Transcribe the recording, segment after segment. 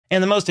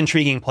And the most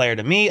intriguing player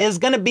to me is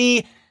going to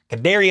be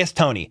Kadarius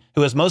Toney,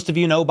 who, as most of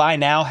you know by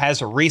now,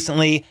 has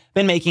recently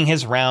been making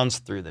his rounds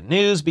through the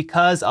news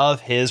because of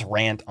his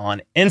rant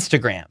on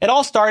Instagram. It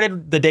all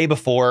started the day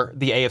before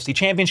the AFC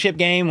Championship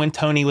game when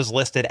Toney was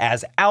listed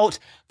as out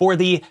for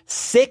the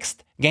 6th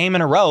game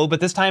in a row,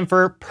 but this time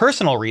for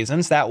personal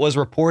reasons. That was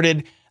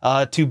reported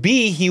to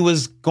be he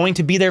was going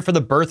to be there for the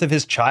birth of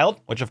his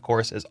child, which of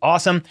course is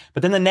awesome.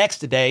 But then the next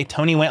day,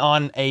 Toney went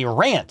on a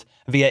rant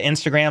via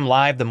Instagram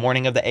Live the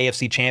morning of the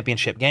AFC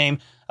Championship game,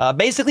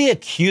 basically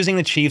accusing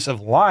the Chiefs of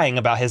lying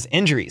about his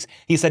injuries.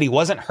 He said he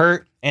wasn't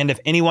hurt, and if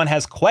anyone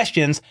has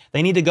questions,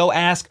 they need to go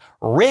ask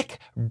Rick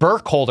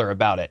Burkholder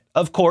about it.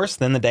 Of course,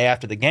 then the day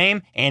after the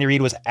game, Andy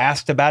Reid was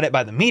asked about it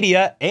by the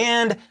media,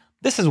 and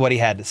this is what he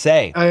had to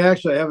say. I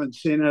actually haven't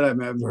seen it. I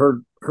mean, I've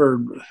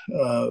heard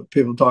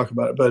people talk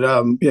about it, but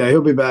yeah,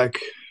 he'll be back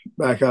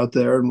out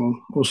there, and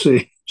we'll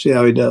see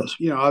how he does.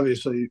 You know,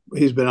 obviously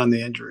he's been on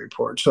the injury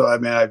report, so I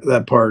mean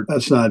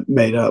that's not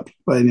made up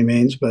by any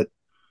means, but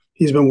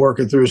he's been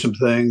working through some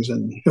things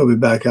and he'll be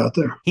back out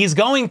there. He's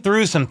going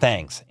through some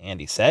things,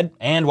 Andy said.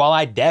 And while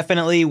I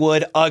definitely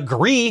would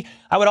agree,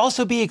 I would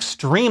also be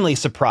extremely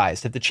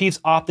surprised if the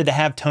Chiefs opted to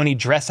have Toney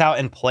dress out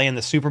and play in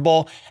the Super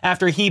Bowl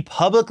after he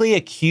publicly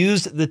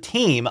accused the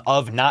team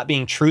of not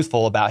being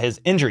truthful about his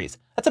injuries.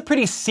 That's a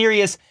pretty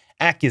serious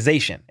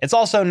accusation. It's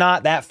also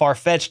not that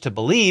far-fetched to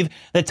believe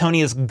that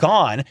Toney is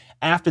gone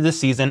after the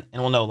season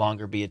and will no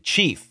longer be a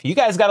Chief. You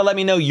guys got to let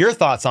me know your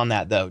thoughts on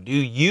that, though. Do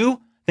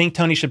you think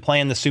Toney should play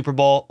in the Super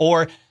Bowl,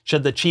 or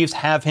should the Chiefs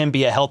have him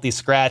be a healthy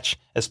scratch,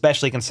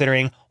 especially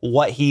considering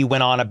what he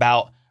went on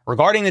about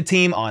regarding the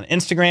team on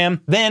Instagram?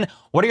 Then,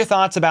 what are your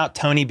thoughts about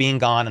Toney being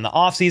gone in the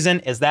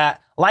offseason? Is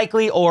that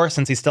likely, or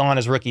since he's still on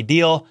his rookie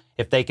deal,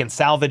 if they can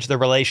salvage the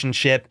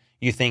relationship,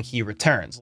 you think he returns?